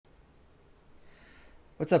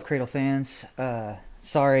What's up, Cradle Fans?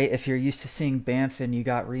 Sorry if you're used to seeing Bamf and you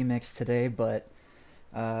got Remixed today, but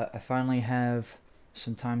I finally have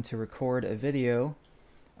some time to record a video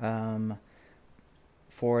um,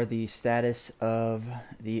 for the status of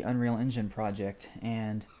the Unreal Engine project.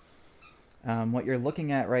 And what you're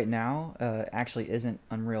looking at right now actually isn't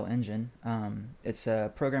Unreal Engine. It's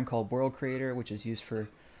a program called World Creator, which is used for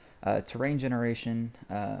terrain generation,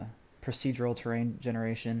 procedural terrain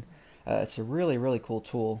generation. It's a really, really cool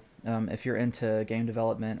tool. If you're into game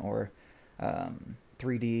development or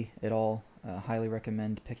 3D at all, highly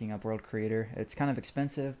recommend picking up World Creator. It's kind of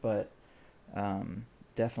expensive, but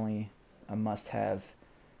definitely a must-have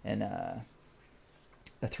in a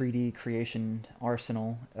 3D creation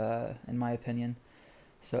arsenal, in my opinion.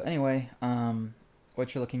 So anyway,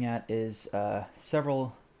 what you're looking at is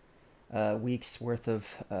several weeks worth of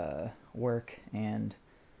work and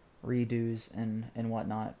redos and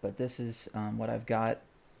whatnot, but this is what I've got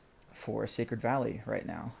for Sacred Valley right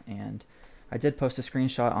now. And I did post a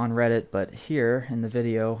screenshot on Reddit, but here in the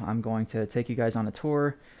video I'm going to take you guys on a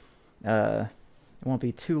tour. It won't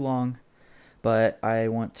be too long, but I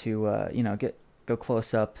want to go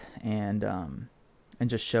close up and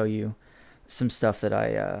just show you some stuff that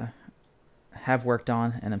I have worked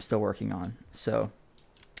on and I'm still working on. So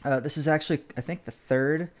this is actually, I think, the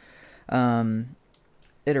third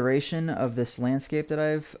iteration of this landscape that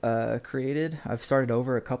I've created. I've started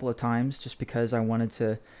over a couple of times just because I wanted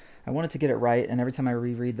to get it right, and every time I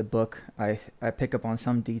reread the book I pick up on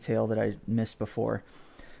some detail that I missed before.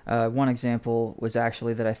 One example was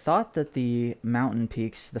actually that I thought that the mountain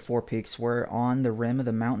peaks, the four peaks, were on the rim of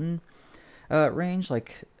the mountain range.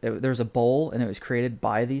 Like there's a bowl and it was created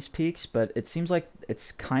by these peaks, but it seems like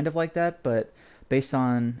it's kind of like that. But based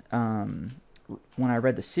on when I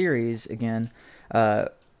read the series again,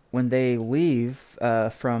 when they leave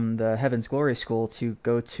from the Heaven's Glory School to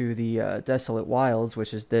go to the Desolate Wilds,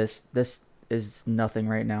 which is this is nothing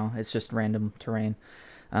right now. It's just random terrain.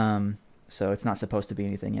 So it's not supposed to be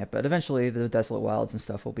anything yet, but eventually the Desolate Wilds and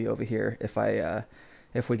stuff will be over here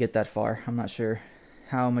if we get that far. I'm not sure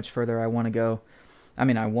how much further I want to go. I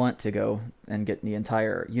mean, I want to go and get the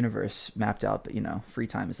entire universe mapped out, but free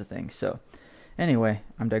time is a thing. So anyway,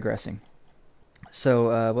 I'm digressing.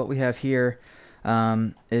 So what we have here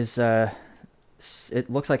is it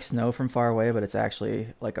looks like snow from far away, but it's actually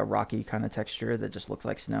like a rocky kind of texture that just looks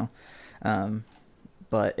like snow.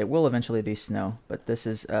 But it will eventually be snow. But this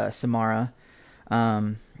is Samara,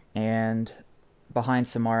 and behind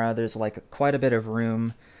Samara there's like quite a bit of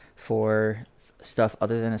room for stuff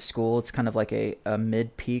other than a school. It's kind of like a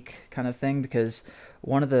mid-peak kind of thing, because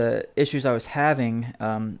one of the issues I was having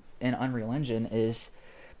in Unreal Engine is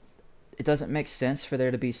it doesn't make sense for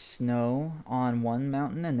there to be snow on one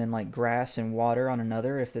mountain and then like grass and water on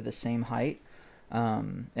another if they're the same height.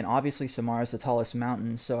 And obviously Samara is the tallest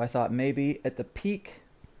mountain, so I thought maybe at the peak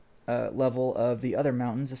level of the other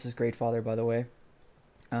mountains, this is Great Father, by the way,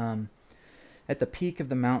 at the peak of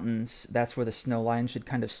the mountains, that's where the snow line should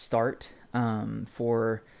kind of start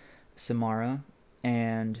for Samara,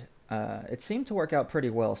 and it seemed to work out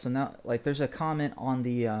pretty well. So now, like, there's a comment on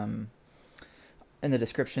the in the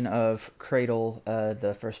description of Cradle,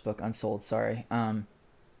 the first book, Unsold, sorry,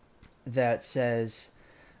 that says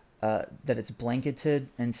that it's blanketed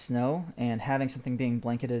in snow, and having something being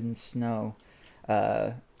blanketed in snow,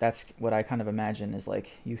 that's what I kind of imagine is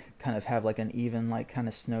like you kind of have like an even like kind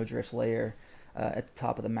of snowdrift layer at the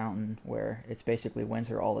top of the mountain where it's basically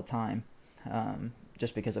winter all the time,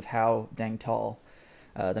 just because of how dang tall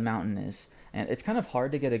the mountain is. And it's kind of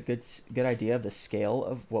hard to get a good idea of the scale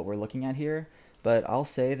of what we're looking at here, but I'll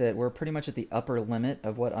say that we're pretty much at the upper limit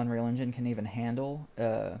of what Unreal Engine can even handle,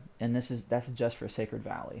 and that's just for Sacred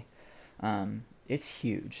Valley. It's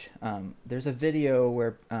huge. There's a video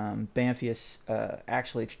where Bamfilosophy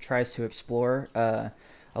actually tries to explore a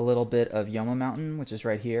little bit of Yoma Mountain, which is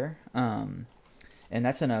right here, and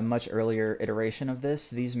that's in a much earlier iteration of this.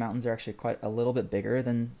 These mountains are actually quite a little bit bigger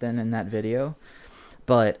than in that video,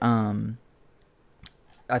 but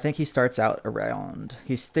I think he starts out around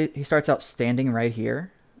he starts out standing right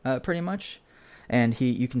here, pretty much, and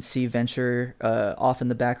you can see Venture off in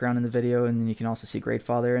the background in the video, and then you can also see Great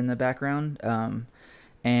Father in the background,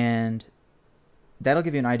 and that'll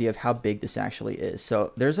give you an idea of how big this actually is.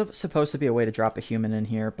 So there's supposed to be a way to drop a human in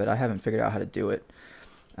here, but I haven't figured out how to do it.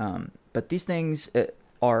 But these things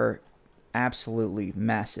are absolutely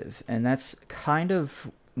massive, and that's kind of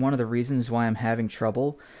one of the reasons why I'm having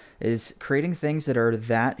trouble, is creating things that are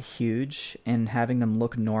that huge and having them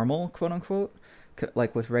look normal, quote unquote,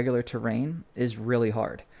 like with regular terrain, is really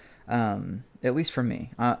hard. At least for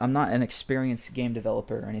me. I'm not an experienced game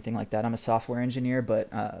developer or anything like that. I'm a software engineer, but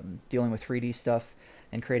dealing with 3D stuff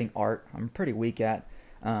and creating art, I'm pretty weak at.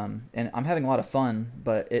 And I'm having a lot of fun,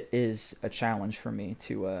 but it is a challenge for me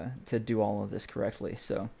to do all of this correctly.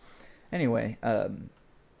 So anyway,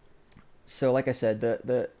 so like I said,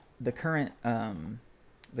 the current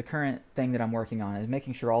thing that I'm working on is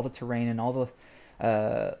making sure all the terrain and all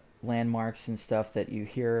the landmarks and stuff that you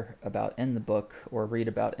hear about in the book or read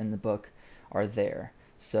about in the book are there.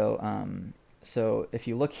 So if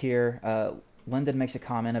you look here, Lyndon makes a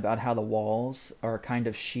comment about how the walls are kind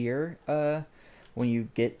of sheer when you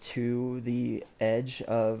get to the edge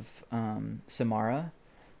of Samara.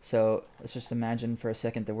 So let's just imagine for a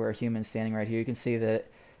second that we're a human standing right here. You can see that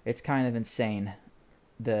it's kind of insane,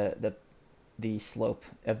 the slope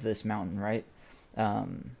of this mountain, right?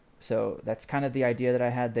 So that's kind of the idea that I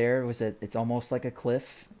had there, was that it's almost like a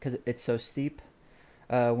cliff because it's so steep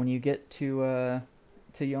when you get to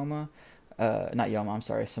Yoma. Not Yoma, I'm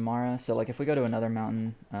sorry, Samara. So like if we go to another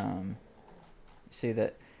mountain, you see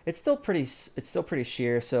that it's still pretty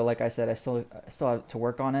sheer. So like I said, I still have to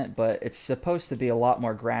work on it, but it's supposed to be a lot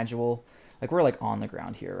more gradual. Like we're like on the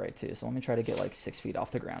ground here, right, too. So let me try to get like 6 feet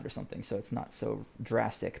off the ground or something, so it's not so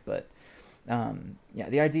drastic. But yeah,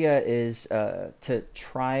 the idea is to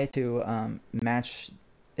try to match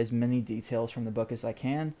as many details from the book as I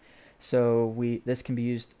can. So this can be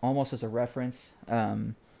used almost as a reference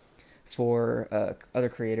for other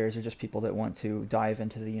creators or just people that want to dive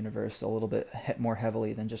into the universe a little bit more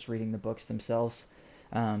heavily than just reading the books themselves.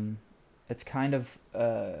 It's kind of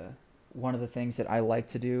one of the things that I like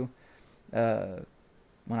to do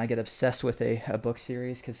when I get obsessed with a book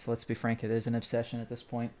series, because let's be frank, it is an obsession at this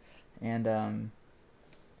point. And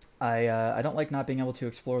I don't like not being able to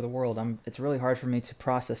explore the world. It's really hard for me to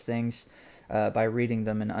process things by reading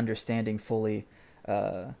them and understanding fully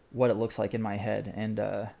what it looks like in my head. And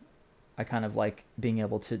I kind of like being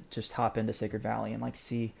able to just hop into Sacred Valley and like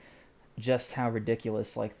see just how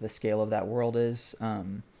ridiculous like the scale of that world is,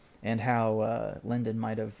 and how Lyndon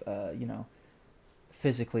might have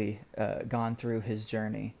physically gone through his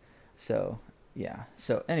journey. So yeah.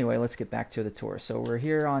 So anyway, let's get back to the tour. So we're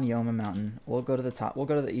here on Yoma Mountain. We'll go to the top. We'll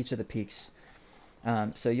go to each of the peaks.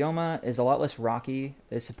 So Yoma is a lot less rocky.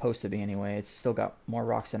 It's supposed to be anyway. It's still got more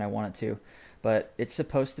rocks than I want it to, but it's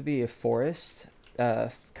supposed to be a forest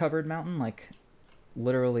covered mountain, like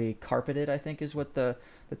literally carpeted, I think is what the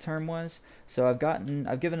term was. So I've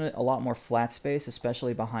given it a lot more flat space,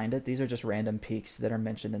 especially behind it. These are just random peaks that are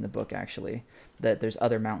mentioned in the book, actually, that there's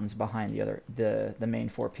other mountains behind the main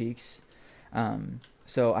 4 peaks.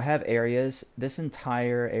 So I have areas. This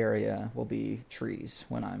entire area will be trees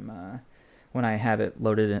when I have it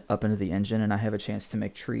loaded up into the engine and I have a chance to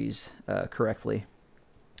make trees correctly.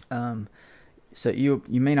 So you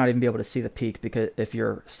may not even be able to see the peak because if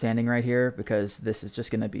you're standing right here, because this is just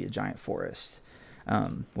going to be a giant forest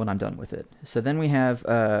when I'm done with it. So then we have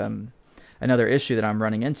another issue that I'm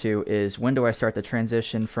running into is, when do I start the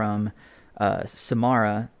transition from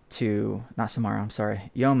Yoma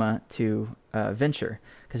to Venture,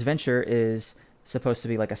 because Venture is supposed to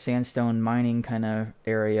be like a sandstone mining kind of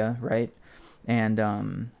area, right?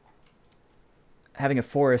 And having a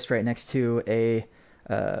forest right next to a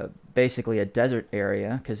basically a desert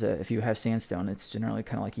area, because if you have sandstone, it's generally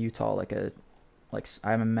kind of like Utah, like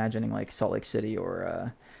I'm imagining like Salt Lake City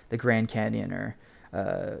or the Grand Canyon, or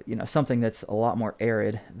something that's a lot more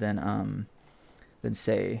arid than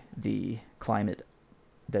say the climate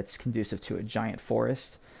that's conducive to a giant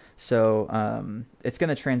forest. So it's going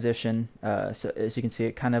to transition. So as you can see,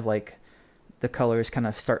 it kind of like the colors kind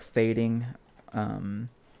of start fading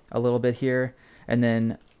a little bit here, and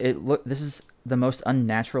then this is the most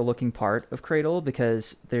unnatural looking part of Cradle,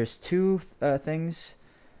 because there's 2 things.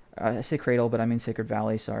 I say Cradle, but I mean Sacred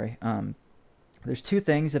Valley. Sorry. There's 2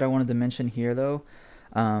 things that I wanted to mention here, though.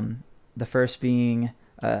 The first being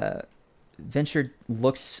Venture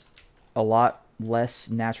looks a lot less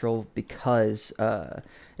natural because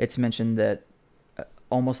it's mentioned that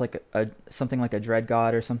almost like something like a dread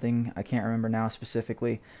god or something, I can't remember now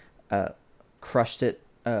specifically, crushed it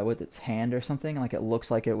with its hand or something. Like it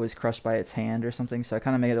looks like it was crushed by its hand or something. So I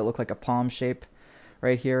kind of made it look like a palm shape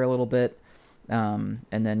right here a little bit. And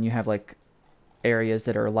then you have like areas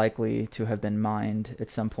that are likely to have been mined at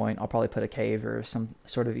some point. I'll probably put a cave or some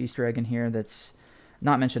sort of Easter egg in here that's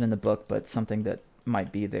not mentioned in the book, but something that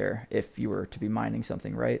might be there if you were to be mining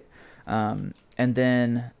something, right? And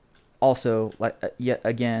then also, like yet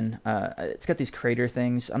again, it's got these crater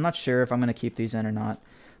things. I'm not sure if I'm going to keep these in or not,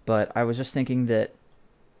 but I was just thinking that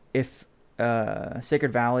if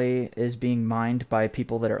Sacred Valley is being mined by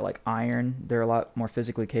people that are like iron. They're a lot more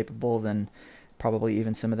physically capable than probably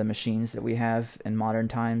even some of the machines that we have in modern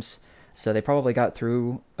times. So they probably got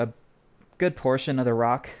through a good portion of the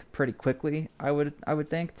rock pretty quickly. I would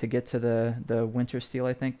think to get to the winter steel.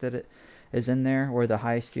 I think that it is in there, or the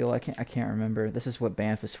high steel. I can't remember. This is what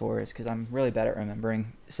Banff is for, is because I'm really bad at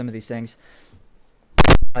remembering some of these things.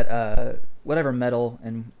 But whatever metal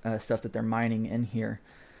and stuff that they're mining in here,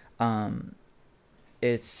 um,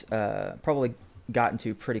 it's probably gotten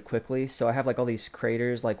to pretty quickly. So I have like all these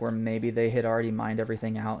craters, like where maybe they had already mined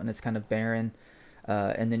everything out and it's kind of barren.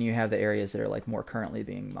 And then you have the areas that are like more currently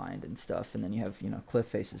being mined and stuff. And then you have, cliff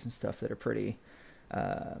faces and stuff that are pretty,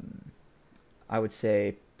 I would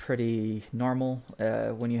say, pretty normal.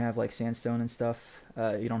 When you have like sandstone and stuff,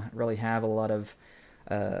 you don't really have a lot of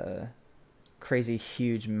uh, crazy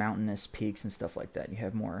huge mountainous peaks and stuff like that. You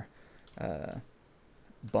have more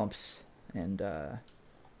bumps and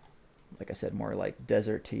like I said, more like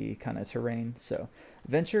desert-y kind of terrain. So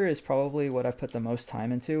Venture is probably what I've put the most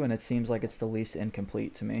time into, and it seems like it's the least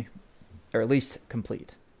incomplete to me, or least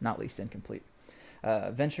complete, not least incomplete.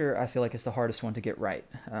 Venture, I feel like it's the hardest one to get right.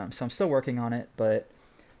 So I'm still working on it, but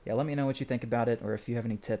yeah, let me know what you think about it, or if you have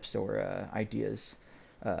any tips or ideas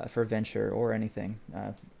for Venture or anything.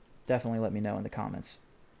 Definitely let me know in the comments.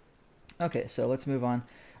 Okay, so let's move on.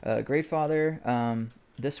 Great Father.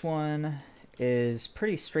 This one is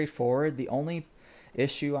pretty straightforward. The only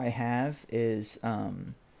issue I have is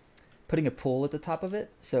putting a pool at the top of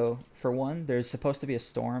it. So for one, there's supposed to be a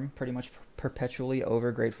storm pretty much perpetually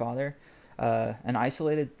over Great Father. An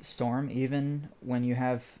isolated storm, even when you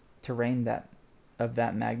have terrain of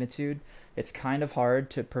that magnitude, it's kind of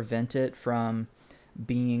hard to prevent it from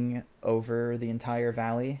being over the entire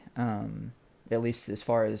valley, at least as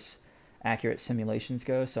far as accurate simulations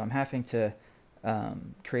go. So I'm having to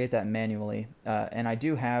create that manually, and I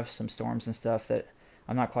do have some storms and stuff that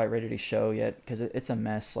I'm not quite ready to show yet, because it's a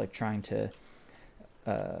mess, like trying to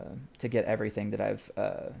get everything that I've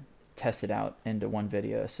tested out into one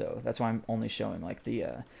video. So that's why I'm only showing like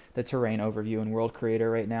the terrain overview and world creator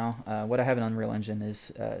right now. What I have in Unreal Engine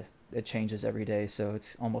is it changes every day, so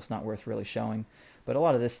it's almost not worth really showing. But a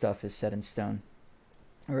lot of this stuff is set in stone,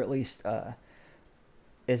 or at least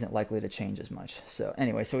isn't likely to change as much. So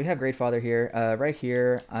anyway, so we have Great Father here. Right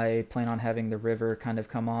here, I plan on having the river kind of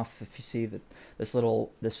come off. If you see that this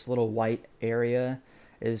little white area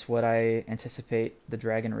is what I anticipate the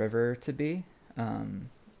Dragon River to be.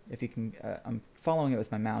 If you can, I'm following it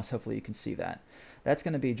with my mouse. Hopefully you can see that. That's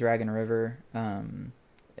going to be Dragon River.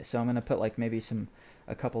 So I'm going to put like maybe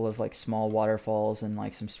a couple of like small waterfalls and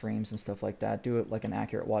like some streams and stuff like that. Do it like an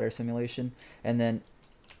accurate water simulation, and then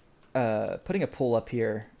putting a pool up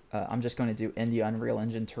here. I'm just going to do in the Unreal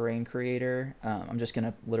Engine terrain creator. I'm just going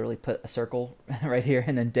to literally put a circle right here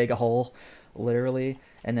and then dig a hole, literally,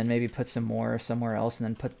 and then maybe put some more somewhere else and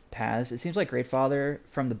then put paths. It seems like Great Father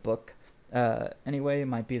from the book, anyway,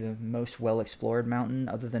 might be the most well-explored mountain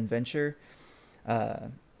other than Venture.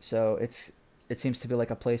 So it seems to be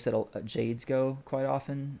like a place that Jades go quite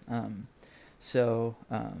often.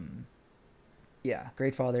 Yeah,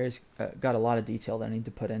 Great Father's got a lot of detail that I need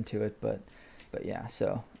to put into it, but yeah,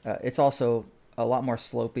 so it's also a lot more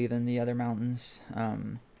slopey than the other mountains,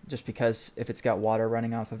 just because if it's got water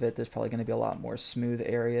running off of it, there's probably going to be a lot more smooth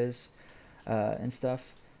areas and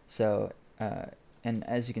stuff. So, and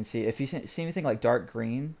as you can see, if you see anything like dark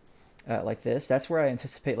green, like this, that's where I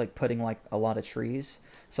anticipate like putting like a lot of trees.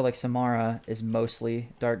 So like Samara is mostly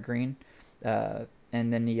dark green, and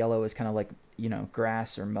then the yellow is kind of like,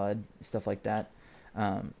 grass or mud, stuff like that.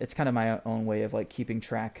 It's kind of my own way of like keeping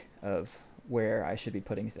track of where I should be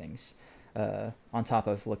putting things, on top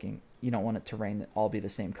of looking. You don't want a terrain that all be the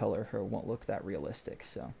same color, or it won't look that realistic.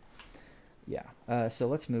 So yeah, so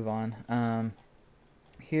let's move on.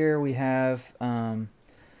 Here we have, I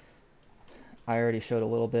already showed a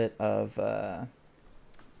little bit of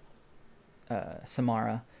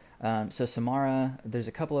Samara. So Samara, there's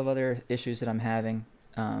a couple of other issues that I'm having.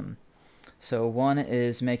 So one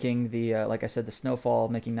is making the, like I said, the snowfall,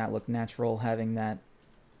 making that look natural, having that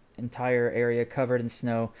entire area covered in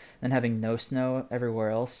snow, then having no snow everywhere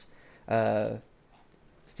else.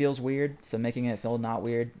 Feels weird, so making it feel not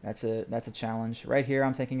weird, that's a challenge. Right here,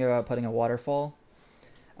 I'm thinking about putting a waterfall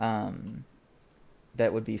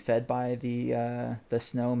that would be fed by the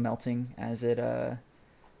snow melting as it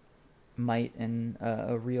might in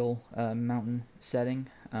a real mountain setting.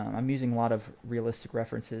 I'm using a lot of realistic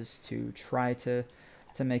references to try to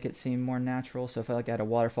make it seem more natural. So if I had a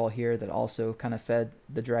waterfall here that also kind of fed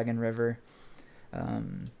the Dragon River,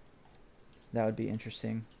 that would be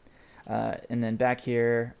interesting. And then back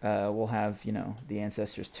here, we'll have, you know, the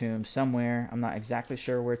ancestors' tomb somewhere. I'm not exactly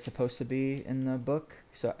sure where it's supposed to be in the book,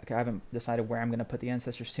 so I haven't decided where I'm going to put the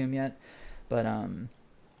ancestors' tomb yet. But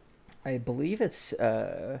I believe it's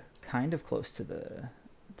kind of close to the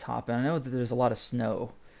top. And I know that there's a lot of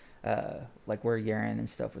snow, like where Yaren and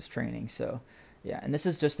stuff was training. So, yeah. And this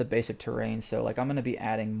is just the basic terrain. So, like, I'm going to be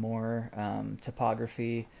adding more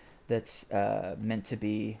topography that's meant to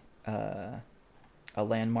be a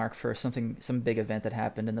landmark for some big event that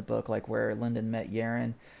happened in the book, like where Lyndon met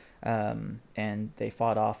Yaren, and they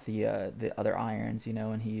fought off the other irons, you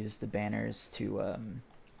know, and he used the banners to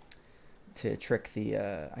trick the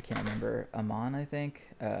I can't remember, Amon, I think.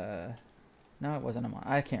 No, it wasn't Amon.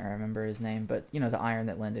 I can't remember his name, but you know, the iron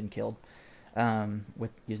that Lyndon killed,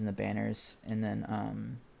 with using the banners. And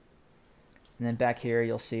then back here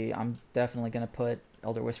you'll see I'm definitely gonna put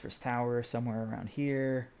Elder Whisper's Tower somewhere around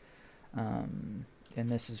here. And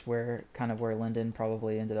this is where Lyndon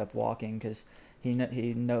probably ended up walking, because he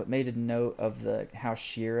made a note of how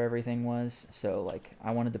sheer everything was. So like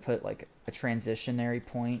I wanted to put like a transitionary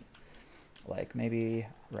point, like maybe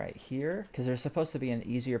right here, because there's supposed to be an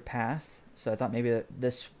easier path. So I thought maybe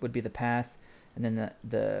this would be the path, and then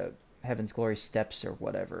the Heaven's Glory steps or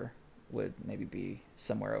whatever would maybe be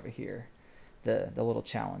somewhere over here. The little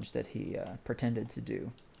challenge that he pretended to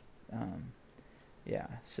do. Yeah,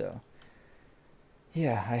 so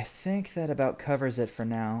yeah, I think that about covers it for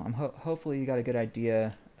now. Hopefully you got a good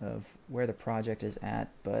idea of where the project is at,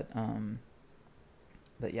 but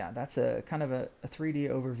yeah, that's a kind of a 3D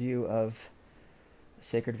overview of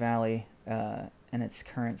Sacred Valley and its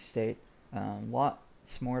current state.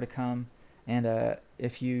 Lots more to come, and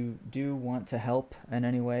if you do want to help in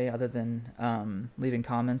any way other than leaving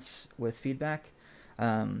comments with feedback,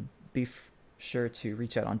 be sure to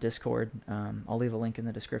reach out on Discord. I'll leave a link in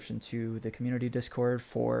the description to the community Discord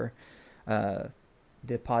for the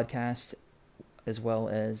podcast as well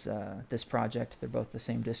as this project. They're both the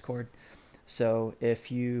same Discord. So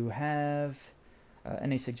if you have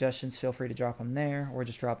any suggestions, feel free to drop them there, or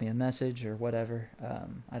just drop me a message or whatever.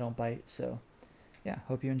 I don't bite. So yeah,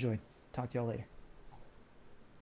 hope you enjoyed. Talk to y'all later.